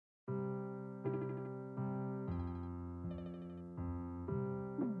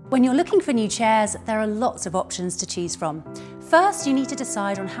When you're looking for new chairs, there are lots of options to choose from. First, you need to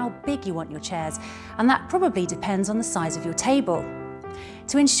decide on how big you want your chairs, and that probably depends on the size of your table.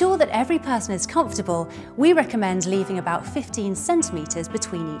 To ensure that every person is comfortable, we recommend leaving about 15 centimetres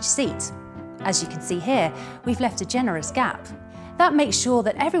between each seat. As you can see here, we've left a generous gap. That makes sure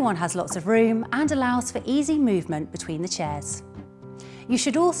that everyone has lots of room and allows for easy movement between the chairs. You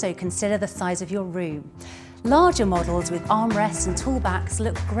should also consider the size of your room. Larger models with armrests and toolbacks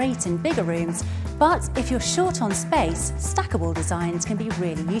look great in bigger rooms, but if you're short on space, stackable designs can be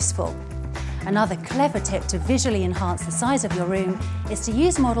really useful. Another clever tip to visually enhance the size of your room is to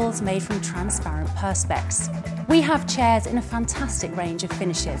use models made from transparent perspex. We have chairs in a fantastic range of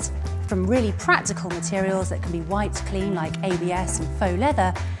finishes, from really practical materials that can be wiped clean like ABS and faux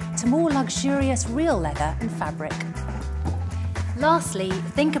leather, to more luxurious real leather and fabric. Lastly,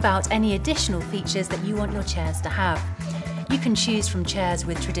 think about any additional features that you want your chairs to have. You can choose from chairs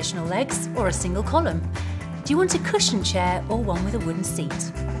with traditional legs or a single column. Do you want a cushioned chair or one with a wooden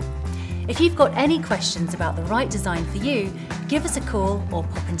seat? If you've got any questions about the right design for you, give us a call or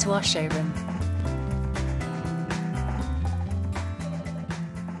pop into our showroom.